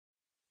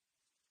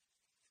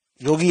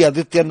Yogi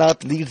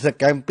Adityanath leads a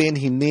campaign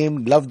he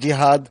named Love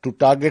Jihad to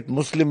target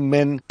Muslim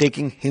men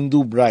taking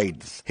Hindu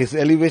brides. His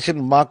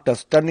elevation marked a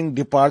stunning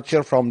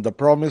departure from the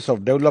promise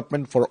of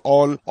development for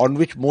all on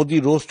which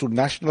Modi rose to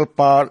national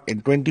power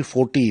in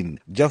 2014.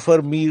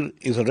 Jafar Mir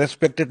is a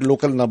respected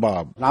local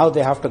Nawab. Now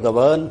they have to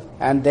govern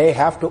and they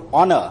have to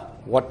honor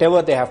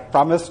whatever they have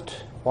promised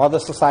for the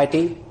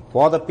society,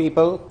 for the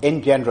people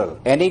in general.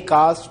 Any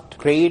caste,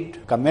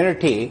 creed,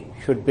 community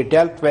should be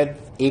dealt with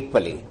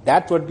equally.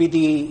 That would be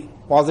the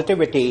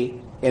positivity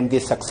in the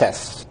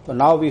success. So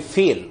now we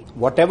feel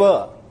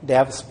whatever they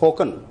have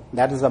spoken,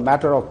 that is a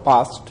matter of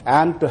past,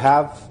 and to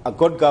have a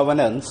good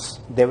governance,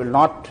 they will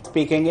not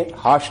speaking it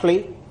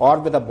harshly or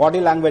with a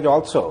body language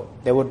also.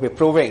 They would be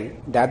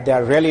proving that they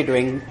are really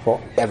doing for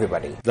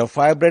everybody. The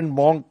firebrand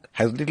monk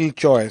has little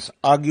choice,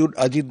 argued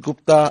Ajit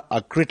Gupta, a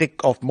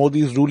critic of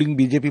Modi's ruling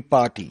BJP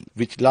party,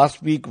 which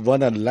last week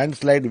won a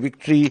landslide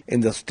victory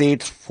in the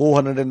state's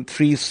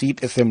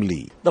 403-seat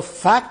assembly. The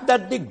fact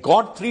that they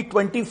got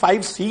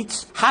 325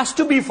 seats has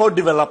to be for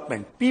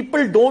development.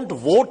 People don't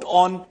vote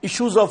on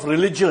issues of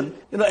religion.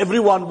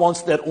 Everyone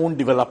wants their own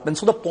development.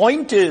 So the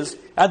point is,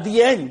 at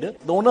the end,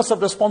 the onus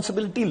of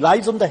responsibility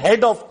lies on the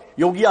head of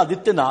Yogi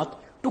Adityanath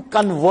to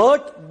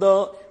convert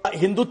the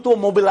Hindutva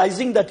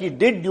mobilizing that he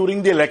did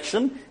during the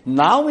election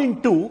now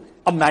into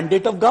a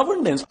mandate of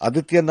governance.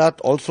 Adityanath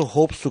also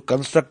hopes to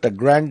construct a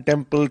grand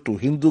temple to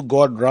Hindu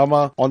god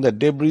Rama on the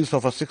debris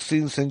of a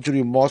 16th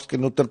century mosque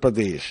in Uttar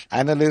Pradesh.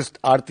 Analyst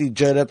Aarti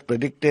Jairat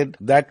predicted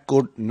that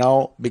could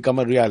now become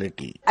a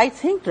reality. I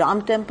think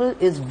Ram Temple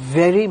is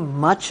very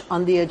much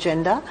on the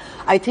agenda.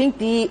 I think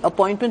the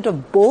appointment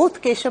of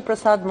both Keshav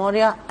Prasad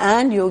Maurya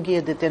and Yogi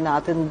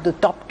Adityanath in the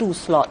top two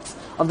slots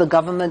of the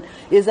government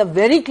is a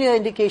very clear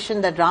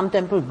indication that Ram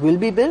Temple will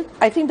be built.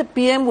 I think the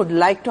PM would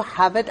like to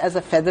have it as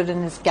a feather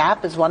in his cap,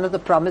 as one of the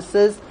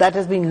promises that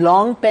has been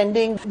long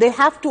pending. They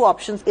have two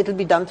options. It will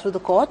be done through the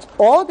courts,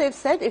 or they've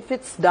said if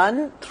it's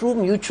done through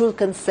mutual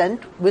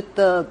consent with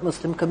the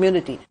Muslim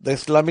community. The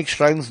Islamic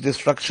shrine's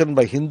destruction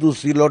by Hindu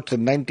zealots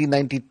in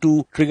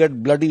 1992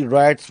 triggered bloody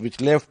riots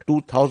which left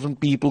 2,000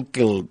 people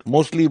killed,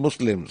 mostly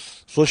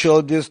Muslims.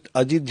 Sociologist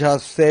Ajit Jha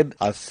said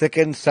a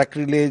second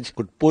sacrilege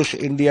could push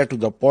India to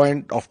the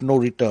point of no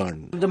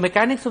return. The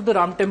mechanics of the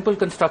Ram Temple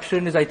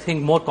construction is, I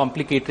think, more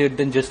complicated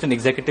than just an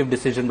executive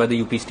decision by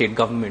the UP state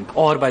government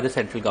or by the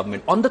central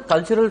government. On the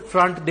cultural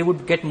front, they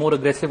would get more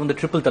aggressive on the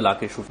triple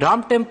talaq issue.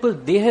 Ram Temple,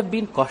 they have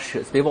been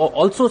cautious. They've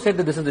also said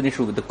that this is an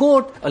issue with the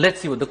court.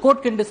 Let's see what the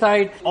court can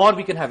decide, or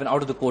we can have an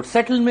out-of-the-court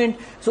settlement.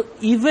 So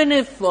even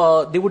if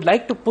they would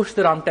like to push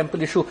the Ram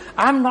Temple issue,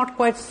 I'm not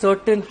quite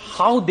certain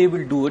how they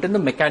will do it and the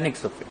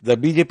mechanics of it. The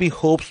BJP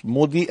hopes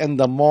Modi and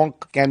the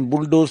monk can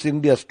bulldoze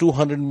India's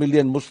 200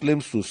 million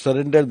Muslims to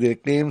surrender their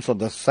claims on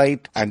the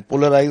site and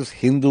polarize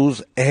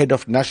Hindus ahead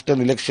of national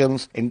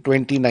elections in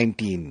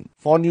 2019.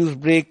 For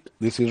Newsbreak,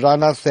 this is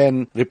Rana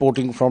Senn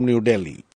reporting from New Delhi.